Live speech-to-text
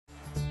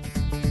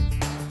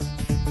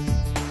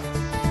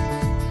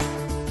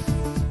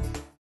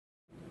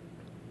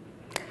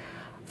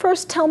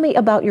First, tell me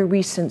about your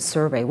recent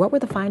survey. What were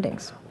the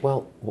findings?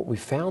 Well, what we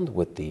found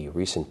with the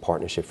recent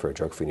Partnership for a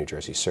Drug-Free New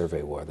Jersey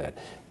survey were that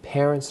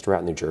parents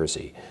throughout New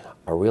Jersey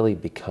are really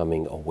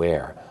becoming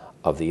aware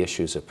of the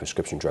issues of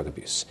prescription drug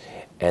abuse.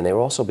 And they're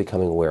also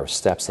becoming aware of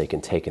steps they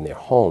can take in their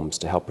homes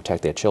to help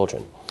protect their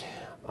children.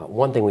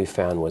 One thing we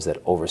found was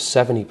that over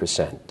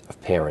 70% of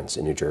parents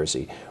in New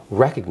Jersey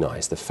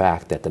recognize the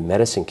fact that the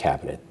medicine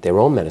cabinet, their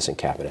own medicine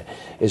cabinet,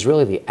 is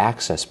really the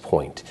access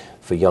point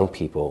for young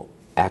people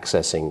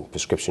accessing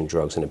prescription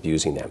drugs and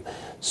abusing them.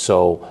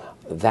 So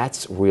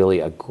that's really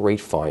a great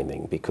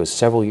finding, because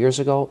several years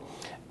ago,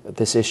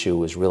 this issue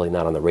was really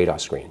not on the radar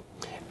screen.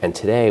 And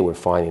today we're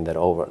finding that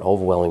an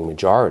overwhelming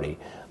majority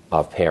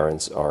of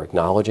parents are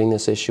acknowledging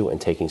this issue and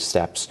taking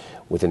steps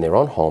within their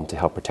own home to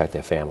help protect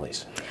their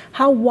families.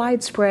 How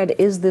widespread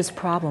is this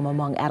problem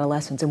among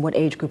adolescents, and what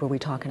age group are we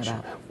talking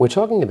about? We're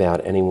talking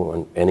about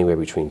anywhere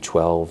between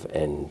 12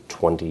 and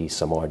 20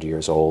 some odd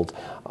years old.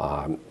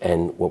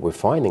 And what we're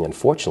finding,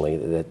 unfortunately,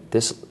 that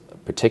this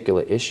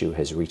particular issue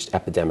has reached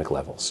epidemic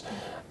levels.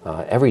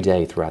 Every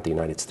day throughout the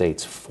United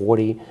States,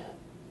 40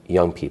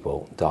 young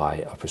people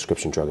die of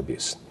prescription drug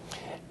abuse.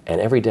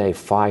 And every day,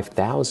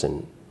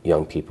 5,000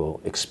 young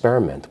people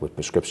experiment with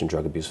prescription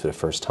drug abuse for the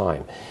first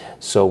time.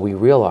 So we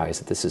realize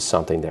that this is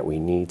something that we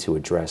need to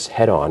address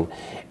head on,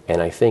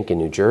 and I think in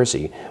New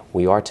Jersey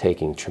we are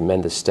taking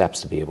tremendous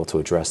steps to be able to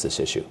address this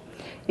issue.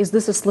 Is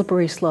this a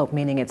slippery slope,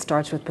 meaning it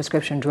starts with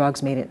prescription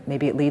drugs,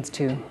 maybe it leads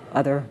to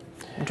other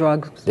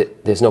drugs?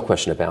 There's no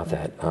question about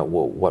that.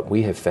 What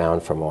we have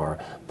found from our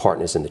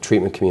partners in the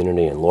treatment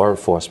community and law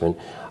enforcement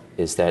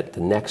is that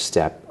the next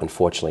step,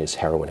 unfortunately, is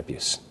heroin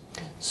abuse.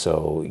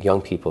 So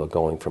young people are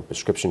going from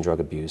prescription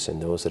drug abuse,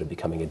 and those that are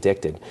becoming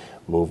addicted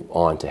move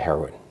on to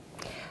heroin.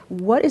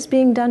 What is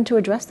being done to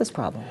address this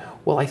problem?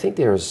 Well, I think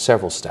there are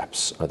several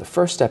steps. The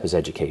first step is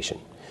education.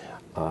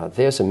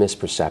 There's a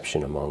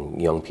misperception among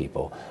young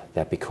people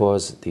that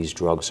because these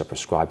drugs are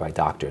prescribed by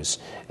doctors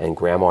and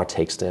grandma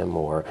takes them,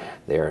 or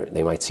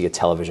they might see a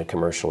television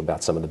commercial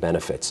about some of the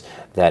benefits,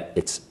 that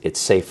it's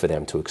safe for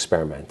them to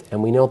experiment.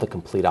 And we know the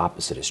complete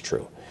opposite is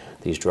true.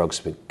 These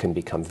drugs can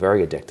become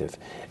very addictive,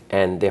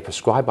 and they're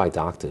prescribed by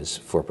doctors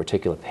for a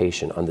particular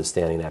patient,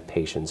 understanding that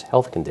patient's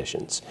health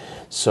conditions.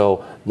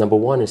 So number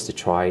one is to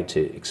try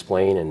to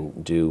explain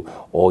and do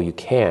all you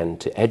can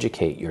to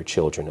educate your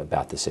children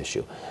about this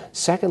issue.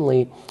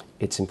 Secondly,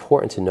 it's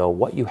important to know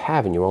what you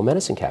have in your own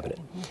medicine cabinet.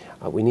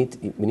 We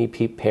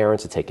need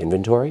parents to take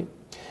inventory.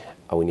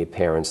 We need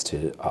parents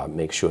to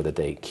make sure that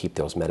they keep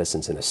those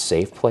medicines in a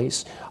safe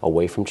place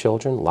away from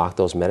children, lock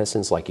those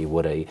medicines like you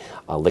would a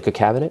liquor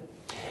cabinet.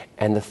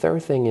 And the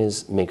third thing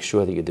is make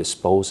sure that you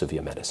dispose of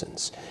your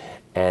medicines.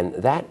 And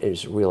that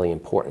is really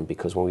important,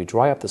 because when we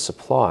dry up the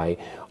supply,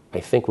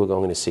 I think we're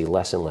going to see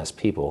less and less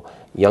people,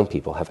 young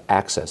people, have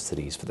access to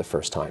these for the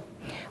first time.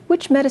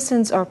 Which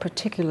medicines are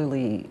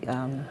particularly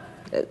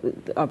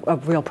a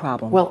real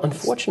problem? Well,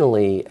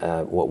 unfortunately,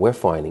 what we're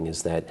finding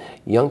is that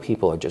young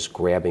people are just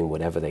grabbing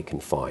whatever they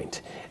can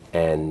find.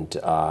 And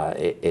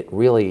it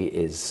really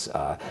is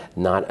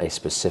not a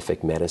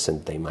specific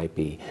medicine they might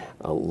be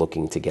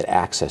looking to get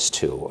access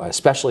to,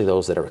 especially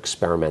those that are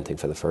experimenting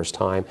for the first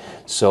time.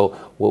 So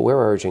what we're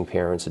urging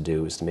parents to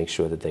do is to make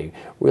sure that they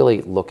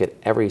really look at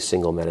every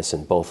single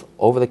medicine, both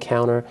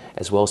over-the-counter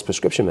as well as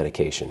prescription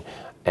medication,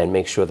 and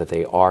make sure that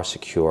they are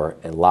secure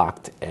and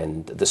locked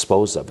and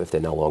disposed of if they're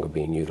no longer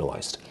being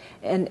utilized.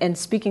 And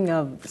speaking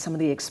of some of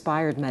the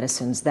expired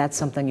medicines, that's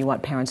something you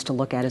want parents to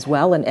look at as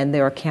well, and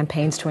there are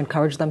campaigns to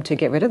encourage them to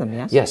get rid of them,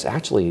 yes? Yes,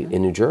 actually,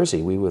 in New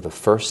Jersey, we were the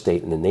first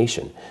state in the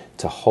nation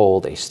to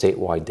hold a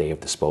statewide day of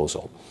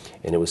disposal.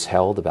 And it was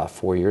held about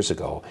 4 years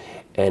ago,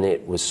 and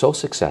it was so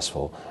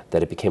successful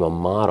that it became a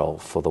model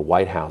for the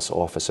White House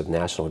Office of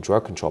National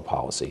Drug Control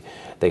Policy.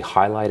 They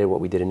highlighted what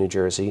we did in New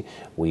Jersey.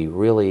 We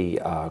really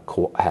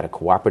had a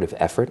cooperative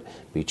effort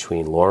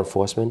between law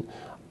enforcement,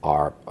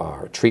 our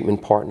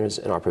treatment partners,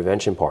 and our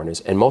prevention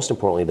partners, and most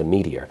importantly the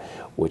media,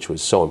 which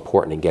was so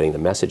important in getting the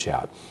message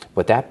out.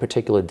 But that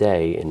particular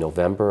day in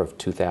November of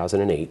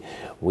 2008,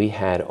 we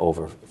had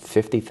over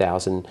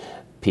 50,000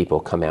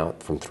 people come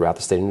out from throughout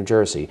the state of New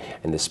Jersey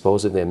and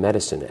dispose of their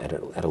medicine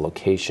at a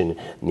location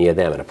near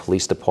them, at a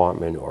police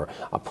department or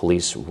a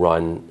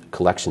police-run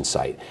collection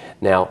site.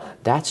 Now,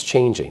 that's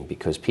changing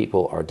because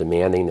people are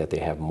demanding that they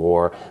have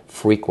more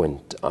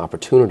frequent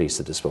opportunities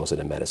to dispose of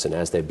their medicine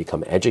as they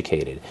become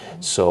educated.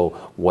 So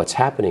what's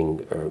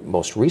happening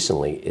most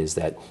recently is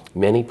that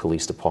many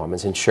police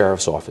departments and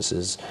sheriff's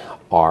offices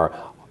are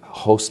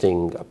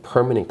hosting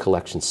permanent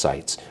collection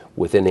sites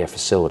within their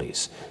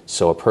facilities.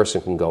 So a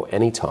person can go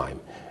anytime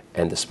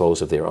and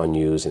dispose of their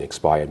unused and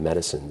expired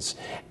medicines.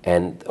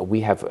 And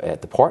we have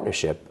at the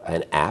partnership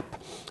an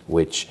app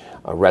which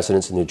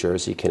residents in New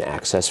Jersey can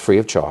access free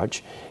of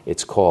charge.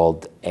 It's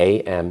called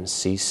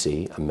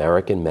AMCC,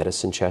 American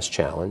Medicine Chest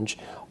Challenge,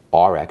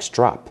 RX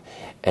Drop.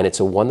 And it's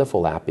a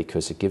wonderful app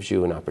because it gives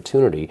you an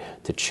opportunity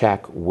to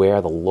check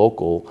where the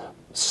local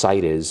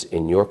site is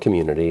in your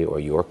community or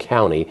your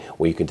county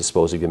where you can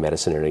dispose of your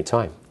medicine at any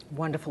time.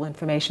 Wonderful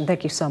information.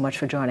 Thank you so much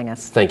for joining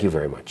us. Thank you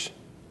very much.